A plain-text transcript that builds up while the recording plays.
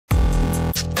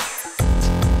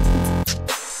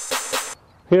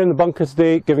Here in the bunker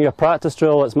today, giving you a practice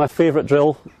drill. It's my favourite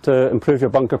drill to improve your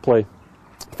bunker play.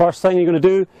 First thing you're going to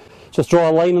do, just draw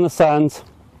a line in the sand,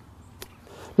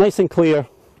 nice and clear.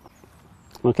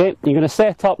 Okay, you're going to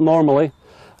set up normally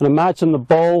and imagine the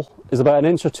ball is about 1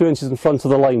 inch or 2 inches in front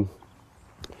of the line.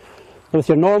 And with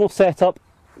your normal setup,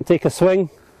 take a swing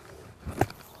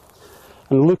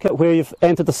and look at where you've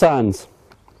entered the sand.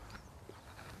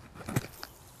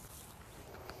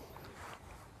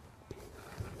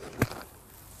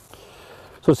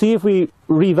 So see if we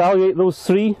reevaluate those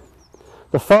three.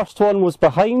 The first one was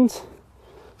behind,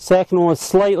 second one was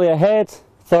slightly ahead,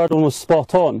 third one was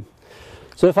spot on.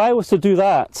 So if I was to do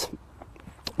that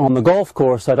on the golf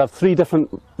course, I'd have 3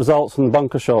 different results from the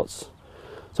bunker shots.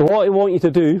 So what I want you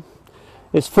to do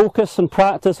is focus and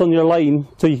practice on your line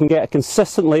so you can get it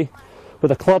consistently with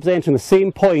the clubs entering the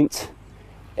same point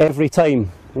every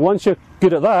time. Once you're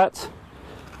good at that,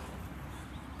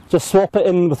 just swap it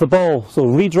in with the ball. So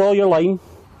redraw your line,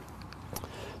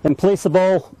 then place the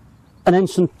ball 1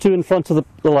 inch or 2 in front of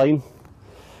the line,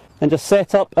 and just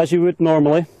set up as you would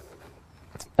normally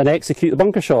and execute the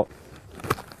bunker shot.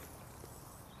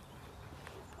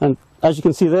 And as you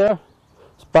can see there,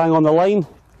 it's bang on the line,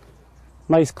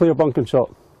 nice clear bunker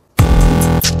shot.